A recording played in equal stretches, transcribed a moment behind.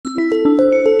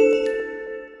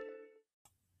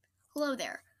Hello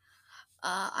there.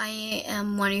 I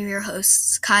am one of your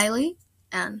hosts, Kylie,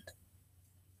 and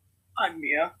I'm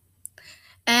Mia.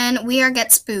 we are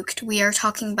Get Spooked. We are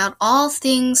talking about all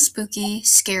things spooky,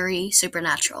 scary,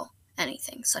 supernatural,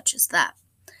 anything such as that.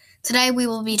 Today we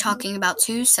will be talking about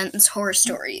 2-sentence horror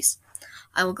stories.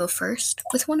 I will go first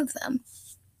with one of them.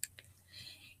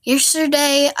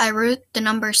 Yesterday, I wrote the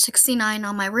number 69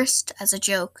 on my wrist as a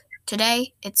joke.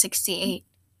 Today, it's 68.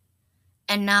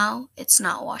 And now, it's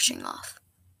not washing off.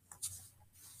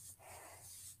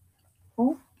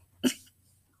 The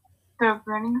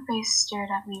grinning face stared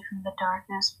at me from the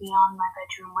darkness beyond my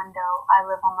bedroom window. I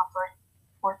live on the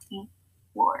 14th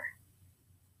floor.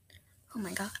 Oh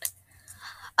my god.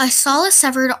 I saw a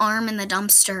severed arm in the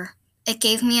dumpster. It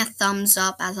gave me a thumbs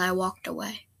up as I walked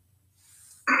away.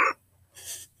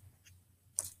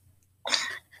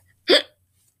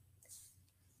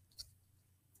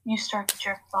 You start to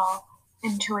drift off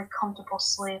into a comfortable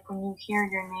sleep when you hear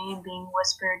your name being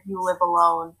whispered. You live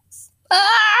alone.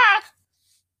 Ah!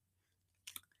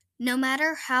 No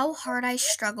matter how hard I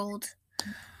struggled,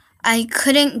 I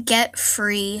couldn't get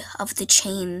free of the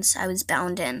chains I was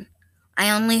bound in.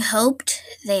 I only hoped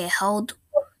they hold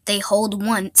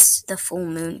once the full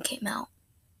moon came out.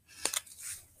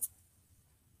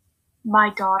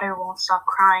 My daughter won't stop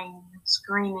crying and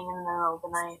screaming in the middle of the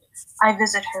night. I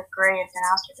visit her grave and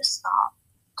ask her to stop,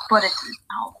 but it didn't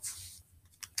help.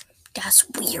 That's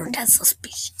weird as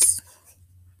suspicious.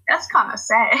 That's kind of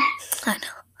sad. I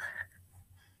know.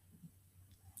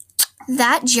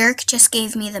 That jerk just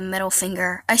gave me the middle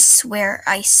finger. I swear,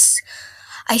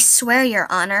 Your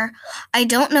Honor, I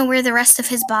don't know where the rest of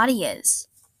his body is.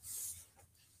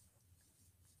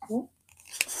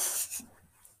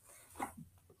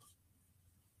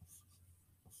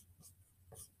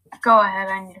 Go ahead,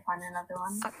 I need to find another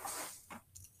one.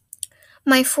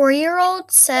 My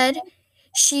 4-year-old said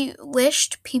she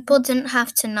wished people didn't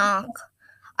have to knock.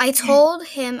 I told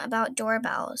him about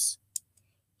doorbells.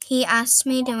 He asked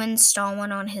me to install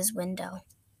one on his window.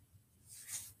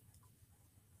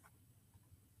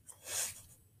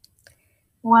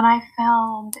 When I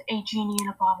found a genie in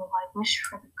a bottle, I wished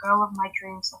for the girl of my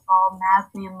dreams to fall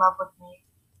madly in love with me.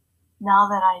 Now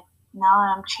that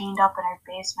I'm chained up in her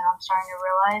basement, I'm starting to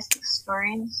realize the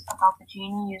stories about the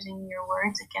genie using your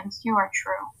words against you are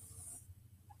true.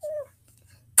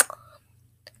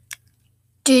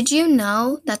 Did you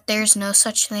know that there's no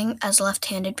such thing as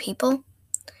left-handed people?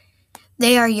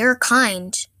 They are your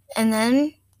kind, and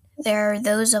then there are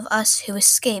those of us who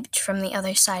escaped from the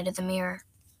other side of the mirror.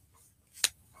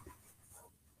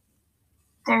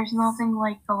 There's nothing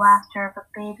like the laughter of a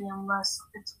baby unless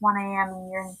it's 1 a.m.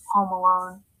 and you're home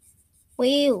alone.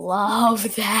 We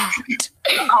love that.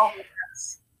 Oh,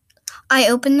 yes. I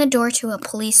open the door to a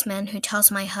policeman who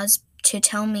tells me my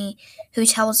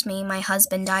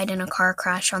husband died in a car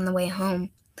crash on the way home.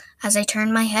 As I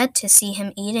turn my head to see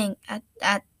him eating at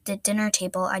the dinner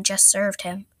table I just served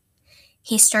him,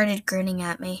 he started grinning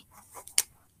at me.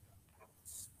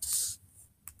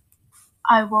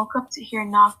 I woke up to hear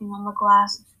knocking on the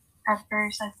glass. At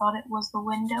first, I thought it was the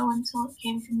window until it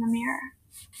came from the mirror.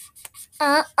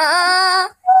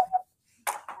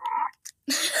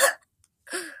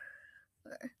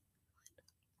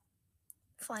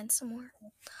 Find some more.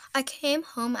 I came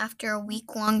home after a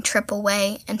week-long trip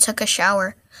away and took a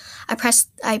shower. I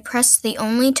pressed the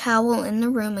only towel in the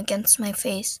room against my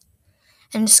face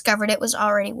and discovered it was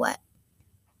already wet.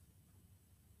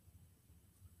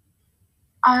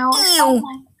 I always thought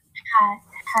my cat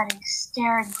had a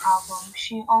staring problem.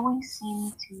 She always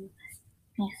seemed to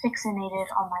be fixated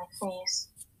on my face,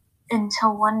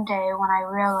 until one day when I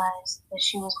realized that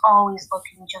she was always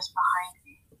looking just behind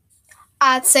me.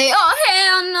 I'd say, oh,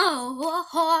 hell no.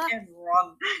 And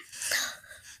run.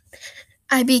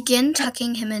 I begin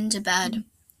tucking him into bed.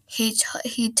 He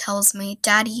tells me,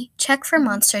 Daddy, check for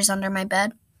monsters under my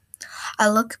bed. I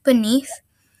look beneath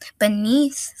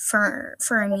for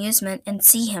amusement and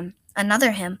see him,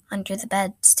 another him, under the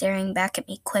bed, staring back at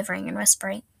me, quivering and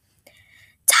whispering,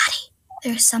 Daddy,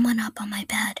 there's someone up on my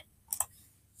bed.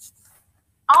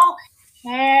 Oh,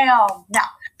 hell no.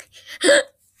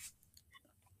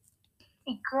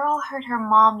 A girl heard her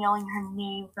mom yelling her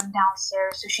name from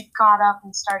downstairs, so she got up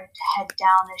and started to head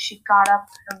down. As she got up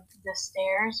the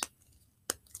stairs,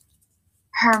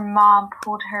 her mom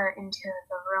pulled her into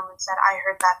the room and said, I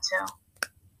heard that too.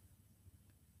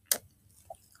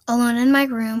 Alone in my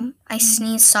room, I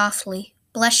sneezed softly.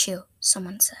 Bless you,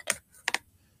 someone said.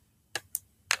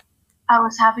 I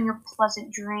was having a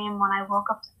pleasant dream when I woke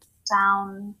up. The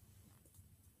sound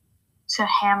to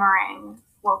hammering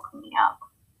woke me up.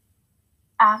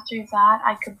 After that,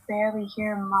 I could barely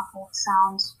hear muffled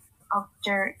sounds of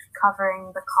dirt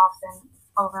covering the coffin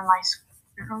over my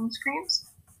own screams.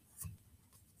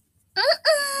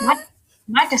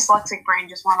 My dyslexic brain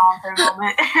just went on for a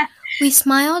moment. We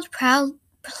smiled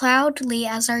proudly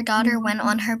as our daughter went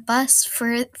on her bus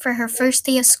for her first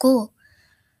day of school.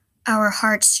 Our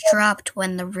hearts dropped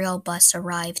when the real bus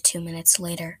arrived 2 minutes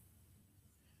later.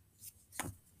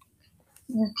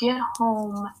 You get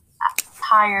home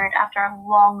tired after a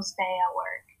long stay at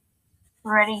work,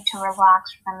 ready to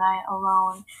relax for the night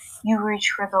alone. You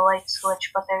reach for the light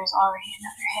switch, but there's already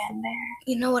another hand there.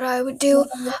 You know what I would do?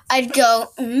 I'd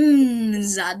go,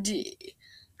 Zaddy.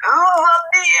 Oh,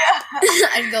 yeah.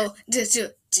 I'd go,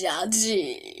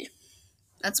 Zaddy.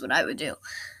 That's what I would do.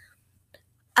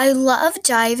 I love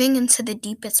diving into the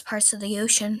deepest parts of the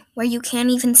ocean where you can't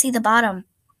even see the bottom.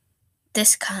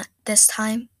 This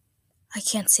time, I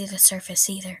can't see the surface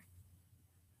either.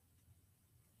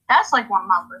 That's like one of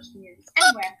my worst fears.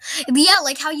 Anyway. Yeah,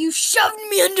 like how you shoved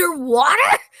me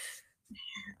underwater?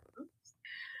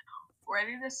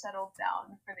 Ready to settle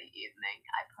down for the evening,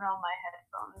 I put on my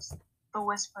headphones. The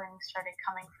whispering started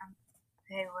coming from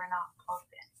they were not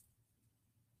plugged in.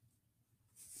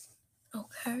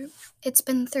 Okay. It's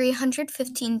been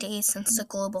 315 days since the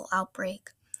global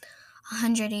outbreak.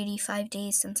 185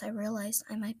 days since I realized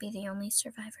I might be the only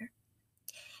survivor.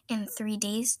 And 3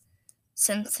 days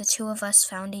since the two of us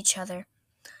found each other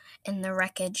in the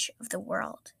wreckage of the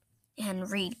world and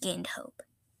regained hope.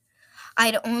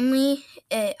 I'd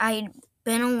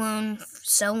been alone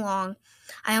so long,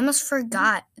 I almost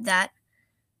forgot that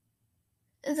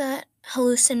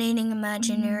hallucinating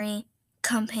imaginary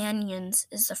companions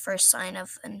is the first sign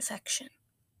of infection.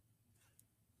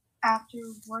 After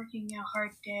working a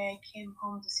hard day, I came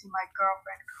home to see my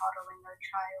girlfriend coddling her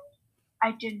child.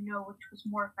 I didn't know which was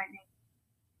more frightening.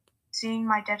 Seeing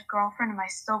my dead girlfriend and my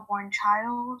stillborn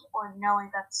child, or knowing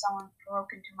that someone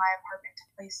broke into my apartment to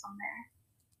place them there.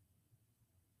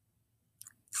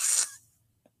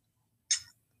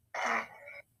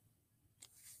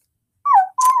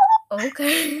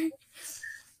 Okay.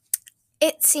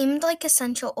 It seemed like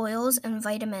essential oils and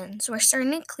vitamins were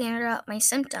starting to clear up my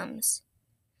symptoms.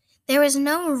 There was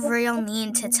no real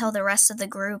need to tell the rest of the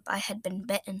group I had been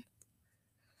bitten.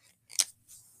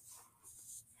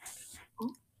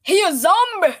 He a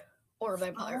zombie! Or a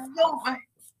vampire.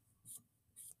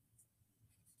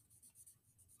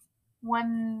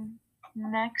 When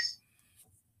next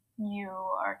you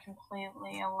are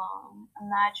completely alone,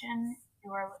 imagine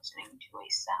you are listening to a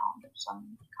sound of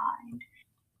some kind.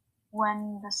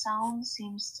 When the sound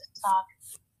seems to stop,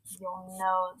 you'll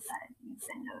know that you've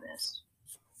been noticed.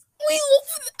 We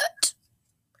love that.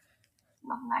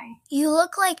 Lovely. You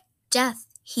look like death,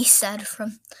 he said,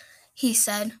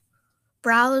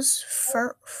 brows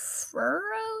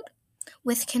furrowed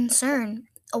with concern,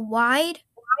 a wide,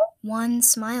 wan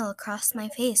smile across my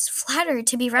face, flattered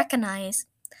to be recognized,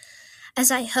 as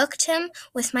I hooked him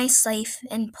with my scythe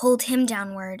and pulled him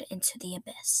downward into the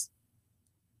abyss.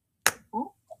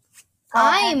 Ooh.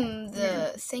 I'm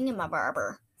the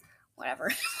thingamabarber, whatever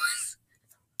it was.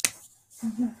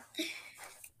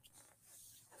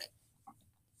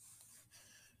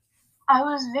 I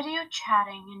was video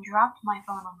chatting and dropped my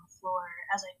phone on the floor.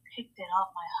 As I picked it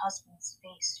up, my husband's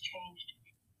face changed.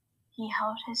 He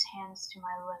held his hands to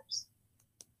my lips.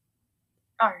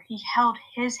 He held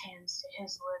his hands to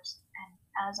his lips, and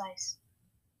as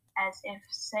if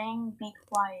saying, "Be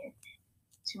quiet,"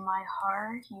 to my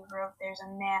horror, he wrote, "There's a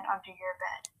man under your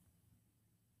bed."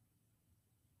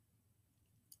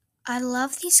 I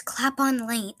love these clap-on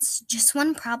lights. Just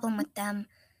one problem with them.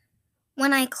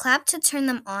 When I clap to turn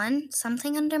them on,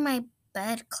 something under my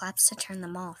bed claps to turn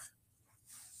them off.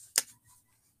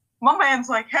 My man's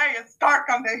like, "Hey, it's dark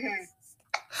under here."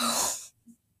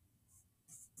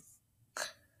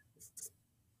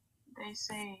 They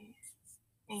say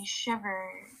a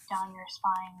shiver down your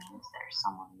spine means there's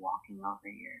someone walking over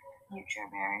your future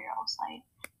burial site.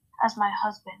 As my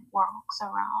husband walks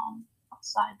around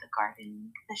outside the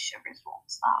garden, the shivers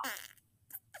won't stop.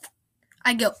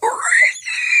 I go,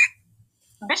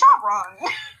 Bitch, I run.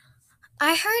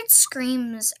 I heard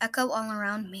screams echo all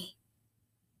around me.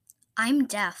 I'm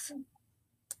deaf.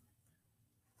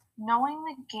 Knowing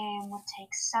the game would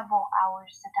take several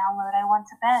hours to download, I went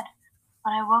to bed.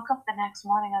 When I woke up the next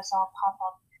morning, I saw a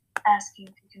pop-up asking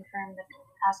me to confirm the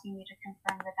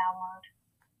download.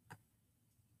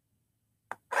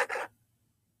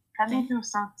 That made no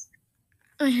sense.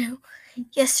 I know.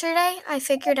 Yesterday, I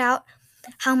figured out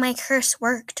how my curse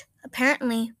worked.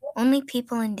 Apparently, only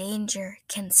people in danger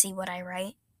can see what I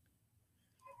write.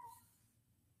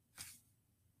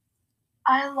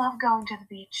 I love going to the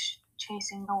beach.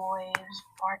 chasing the waves,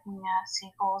 barking at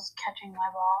seagulls, catching my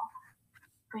ball.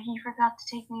 But he forgot to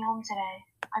take me home today.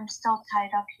 I'm still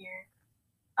tied up here,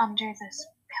 under this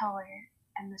pillar,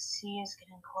 and the sea is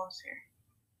getting closer.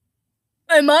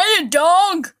 Am I a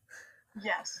dog?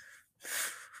 Yes.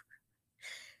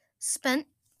 Spend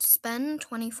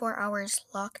 24 hours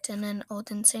locked in an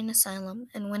old insane asylum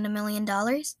and win $1 million?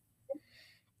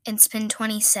 And spend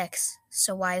 26.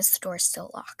 So why is the door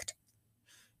still locked?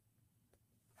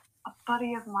 A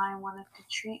buddy of mine wanted to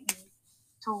treat me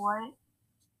to what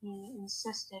he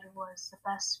insisted was the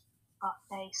best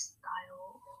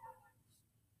buffet-style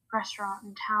restaurant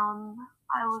in town.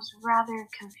 I was rather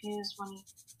confused when he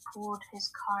pulled his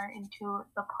car into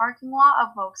the parking lot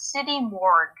of a city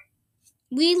morgue.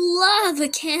 We love a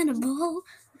cannibal.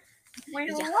 We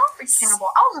Yes. love a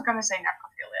cannibal. I was gonna say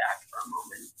necrophiliac for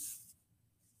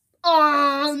a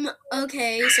moment.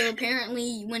 Okay, so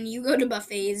apparently when you go to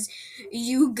buffets,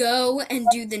 you go and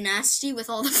do the nasty with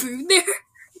all the food there.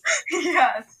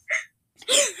 Yes.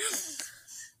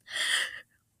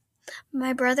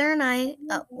 My brother and I,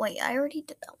 wait, I already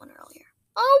did that one earlier.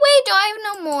 Oh wait, do I have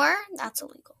no more? That's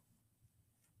illegal.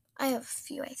 I have a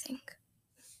few, I think.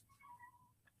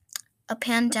 A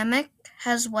pandemic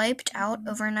has wiped out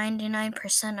over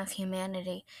 99% of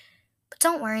humanity. But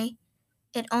don't worry,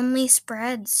 it only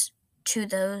spreads to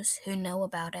those who know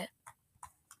about it.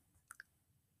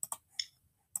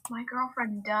 My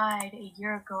girlfriend died a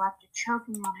year ago after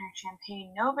choking on her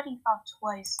champagne. Nobody thought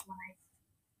twice when I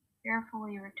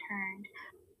carefully returned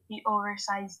the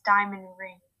oversized diamond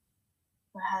ring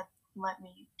that had let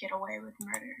me get away with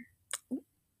murder.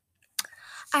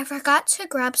 I forgot to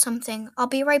grab something. I'll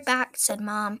be right back, said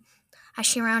Mom. As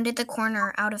she rounded the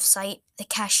corner out of sight, the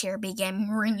cashier began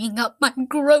ringing up my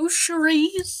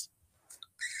groceries.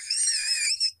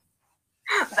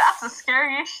 That's the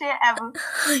scariest shit ever.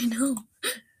 I know.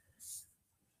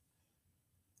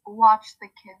 Watch the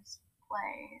kids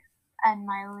play, and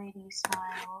my lady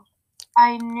smiled.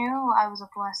 I knew I was a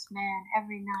blessed man.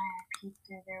 Every night I peeked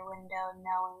through their window,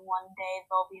 knowing one day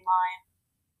they'll be mine.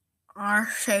 Our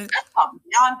shake. That's a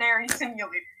beyond dairy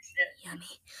simulator shit.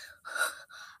 Yummy.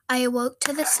 I awoke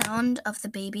to the sound of the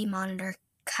baby monitor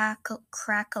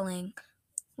crackling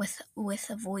with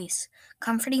a voice,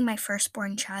 comforting my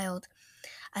firstborn child.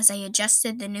 As I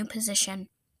adjusted the new position,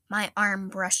 my arm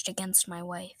brushed against my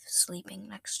wife, sleeping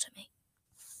next to me.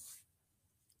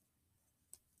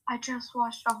 I just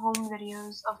watched a home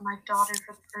videos of my daughter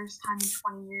for the first time in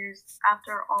 20 years.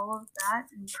 After all of that,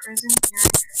 in prison hearing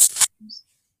her screams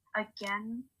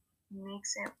again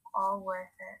makes it all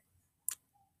worth it.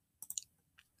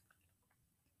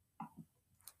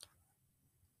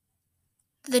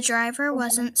 The driver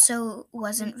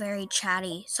wasn't very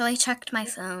chatty, so I checked my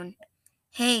phone.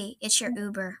 Hey, it's your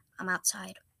Uber. I'm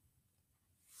outside.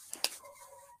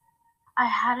 I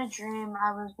had a dream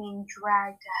I was being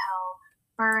dragged to hell,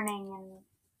 burning and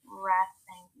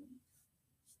wrathing.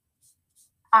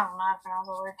 I don't know how to pronounce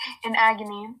the word. In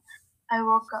agony. I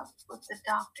woke up with the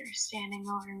doctor standing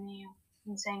over me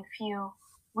and saying, "Phew,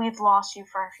 we've lost you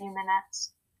for a few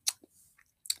minutes."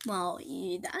 Well,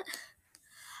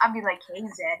 I'd be like, "Hey,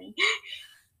 Zaddy."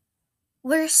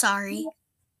 we're sorry.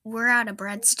 We're out of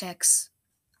breadsticks.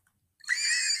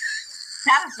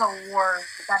 That is the worst.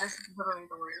 That is literally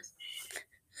the worst.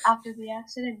 After the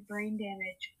accident, brain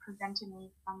damage prevented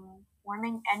me from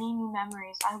forming any new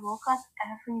memories. I woke up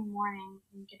every morning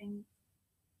and getting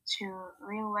to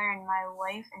relearn my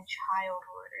wife and child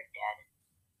were dead.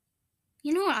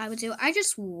 You know what I would do? I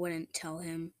just wouldn't tell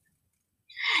him.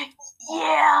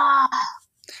 Yeah.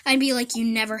 I'd be like, you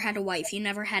never had a wife. You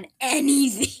never had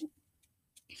anything.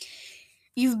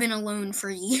 You've been alone for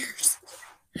years.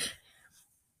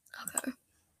 Okay.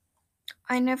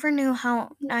 I never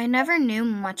knew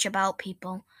much about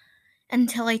people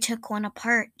until I took one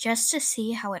apart just to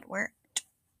see how it worked.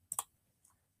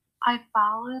 I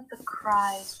followed the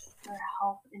cries for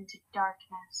help into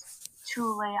darkness.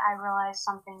 Too late, I realized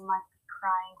something might be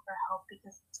crying for help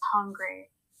because it's hungry.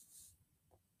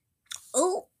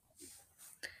 Oh.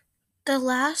 The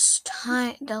last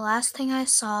thing I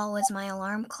saw was my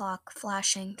alarm clock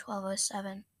flashing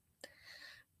 12:07.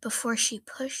 Before she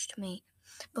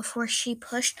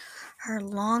pushed her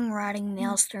long rotting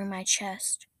nails through my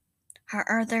chest, her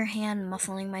other hand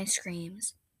muffling my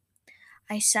screams.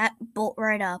 I sat bolt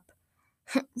right up,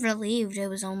 relieved it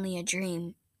was only a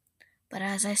dream. But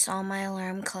as I saw my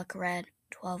alarm clock read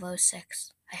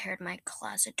 12:06, I heard my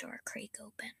closet door creak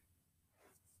open.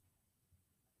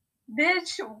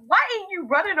 Bitch, why ain't you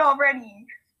running already?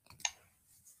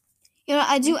 You know,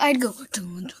 I'd go.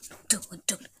 Dun, dun, dun, dun,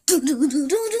 dun, dun, dun, dun,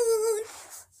 dun.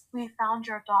 We found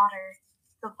your daughter.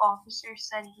 The officer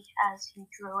said he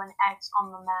drew an X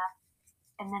on the map,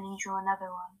 and then he drew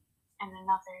another one, and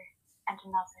another, and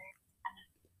another.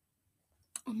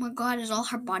 Oh my god, is all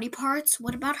her body parts?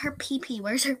 What about her pee-pee?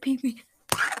 Where's her pee-pee?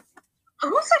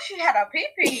 Who said she had a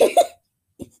pee-pee?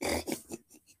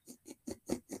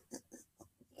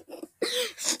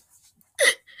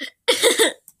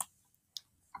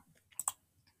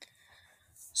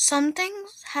 Something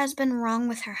has been wrong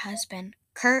with her husband,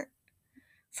 Kurt,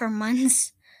 for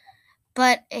months.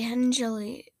 But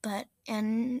Angie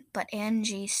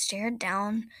stared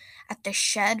down at the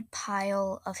shed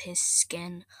pile of his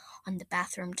skin on the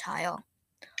bathroom tile.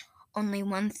 Only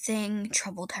one thing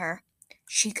troubled her.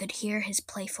 She could hear his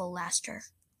playful laughter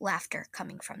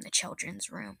coming from the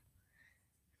children's room.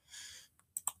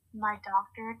 My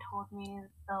doctor told me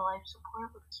the life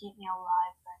support would keep me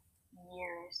alive for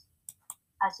years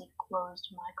as he closed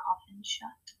my coffin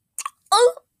shut.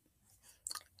 Oh!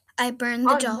 I burned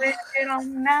the doll.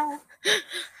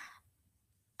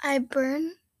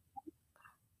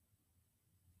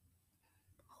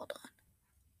 Hold on.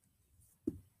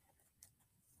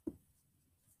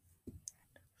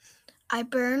 I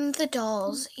burned the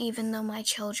dolls even though my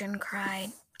children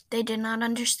cried. They did not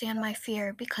understand my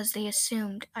fear because they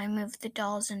assumed I moved the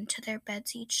dolls into their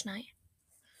beds each night.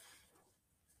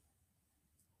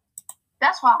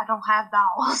 That's why I don't have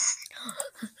dolls.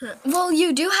 Well,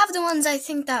 you do have the ones I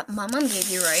think that Mama gave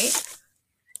you, right?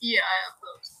 Yeah, I have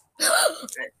those.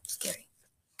 Scary.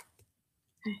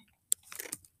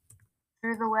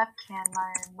 Through the webcam,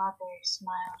 my mother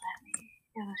smiled at me.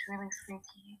 It was really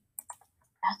freaky.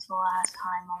 That's the last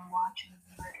time I'm watching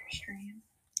the murder stream.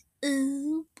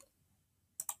 Oop.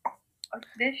 Fuck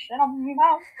this shit on me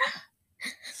now.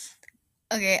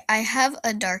 Okay, I have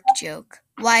a dark joke.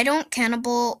 Why don't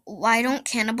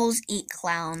cannibals eat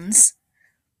clowns?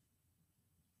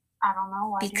 I don't know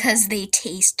why. Because they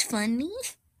taste funny.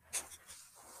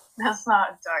 That's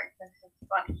not dark. That's just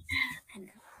funny.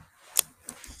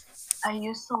 I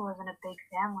used to live in a big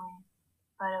family,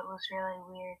 but it was really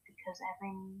weird because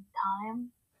every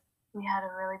time we had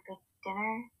a really big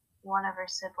dinner, one of our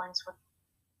siblings would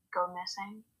go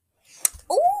missing.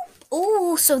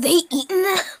 Oh, so they eaten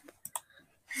them?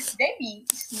 They be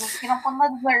sneaking up on the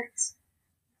desserts.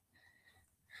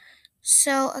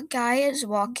 So a guy is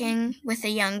walking with a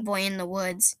young boy in the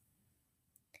woods.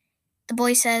 The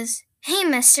boy says, "Hey,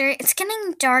 mister, it's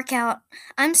getting dark out.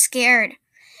 I'm scared."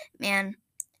 "Man,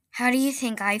 how do you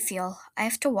think I feel? I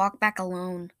have to walk back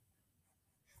alone."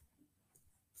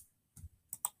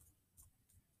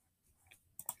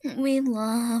 We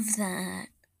love that.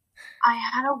 I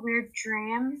had a weird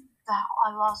dream that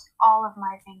I lost all of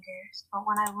my fingers, but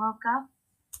when I woke up,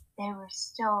 they were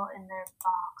still in their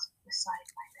box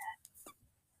beside my bed.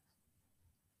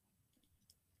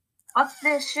 Fuck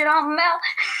this shit on now.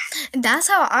 That's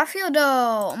how I feel,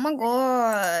 though. Oh my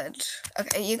god.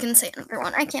 Okay, you can say another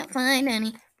one. I can't find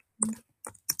any.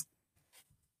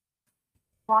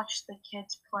 Watch the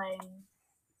kids playing.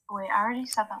 Wait, I already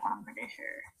said that one, I'm pretty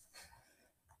sure.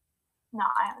 No,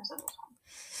 I haven't said this one.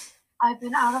 I've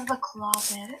been out of the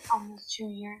closet almost 2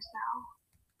 years now.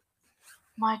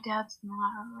 My dad's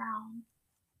not around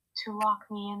to lock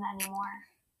me in anymore.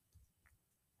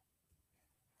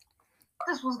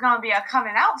 This was gonna be a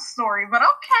coming out story, but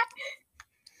okay.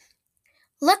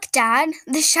 "Look, Dad,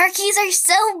 the sharkies are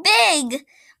so big,"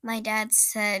 my dad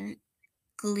said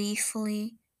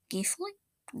gleefully,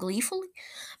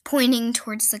 pointing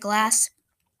towards the glass.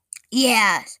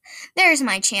 "Yeah, there's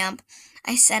my champ,"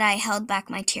 I said. I held back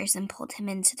my tears and pulled him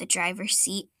into the driver's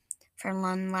seat for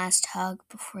one last hug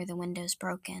before the windows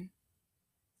broke in.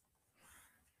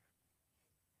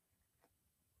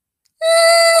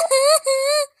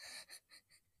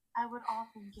 I would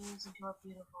often gaze into a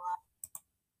beautiful eye.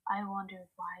 I wondered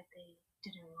why they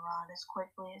didn't rot as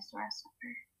quickly as the rest of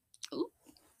her.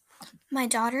 My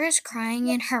daughter is crying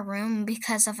in her room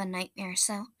because of a nightmare,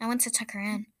 so I went to tuck her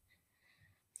in.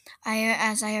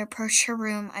 As I approached her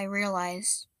room, I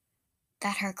realized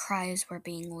that her cries were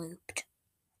being looped.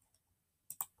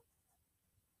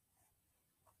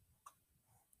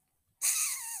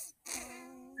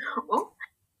 Oh.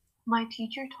 My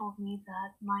teacher told me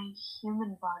that my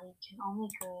human body can only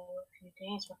go a few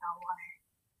days without water.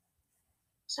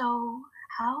 So,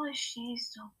 how is she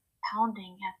still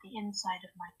pounding at the inside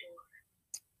of my door?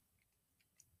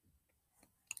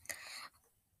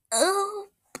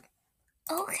 Oh,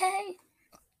 okay.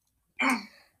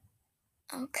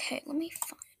 Okay, let me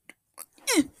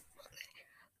find.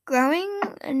 Growing?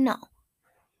 No.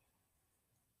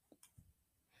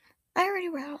 I already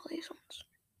read all these ones.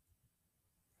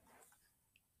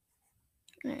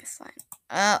 Let me find.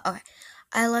 Okay.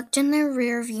 I looked in the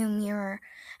rearview mirror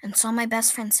and saw my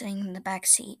best friend sitting in the back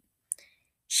seat.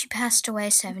 She passed away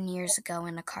 7 years ago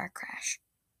in a car crash.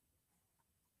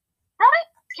 That ain't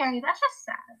scary. That's just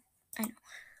sad. I know.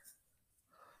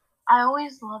 I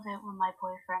always love it when my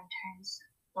boyfriend turns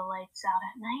the lights out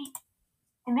at night.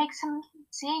 It makes him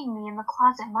seeing me in the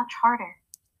closet much harder.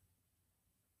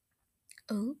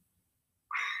 Ooh.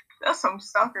 That's some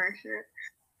stalker shit.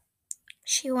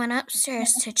 She went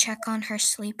upstairs to check on her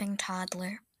sleeping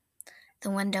toddler. The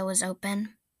window was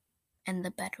open, and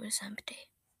the bed was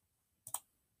empty.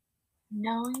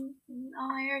 No,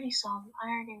 I already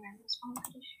read this one. I'm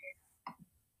pretty sure.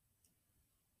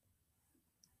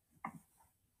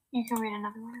 You can read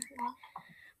another one if you want.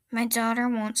 My daughter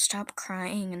won't stop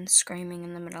crying and screaming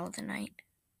in the middle of the night.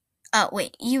 Oh,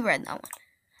 wait, you read that one.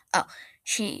 Oh,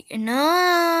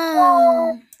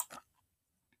 no.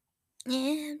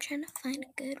 Yeah, I'm trying to find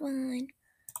a good one.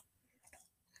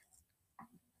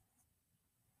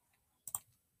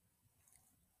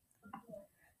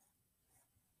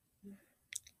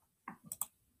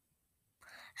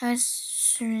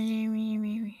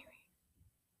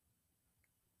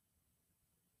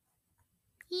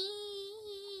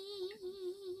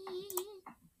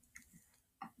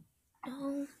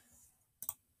 No.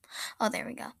 Oh, there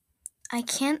we go. I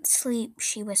can't sleep,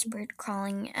 she whispered,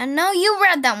 crawling. And no, you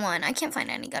read that one. I can't find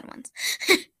any good ones.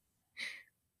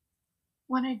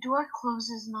 When a door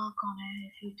closes, knock on it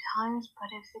a few times, but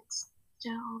if it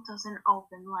still doesn't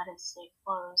open, let it stay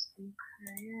closed.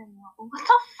 What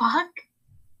the fuck?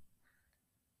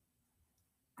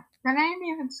 That ain't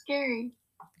even scary.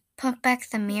 Put back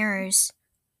the mirrors.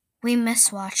 We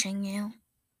miss watching you.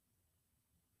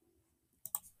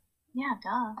 Yeah,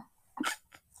 duh.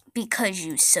 Because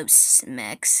you so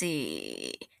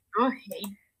smexy. Okay,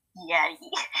 Yeti.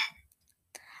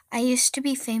 I used to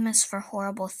be famous for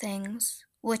horrible things,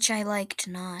 which I liked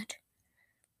not.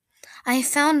 I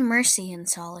found mercy in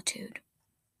solitude.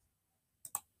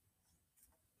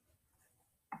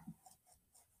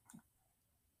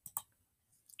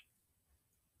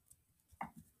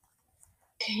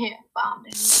 Yeah, found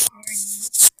it.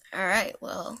 Alright,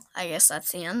 well, I guess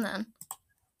that's the end then.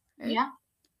 Right? Yeah.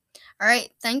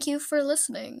 Alright, thank you for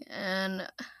listening, and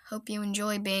hope you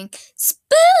enjoy being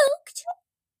spooked!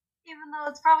 Even though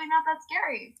it's probably not that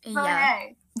scary. But Yeah.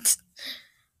 hey.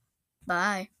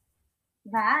 Bye.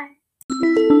 Bye.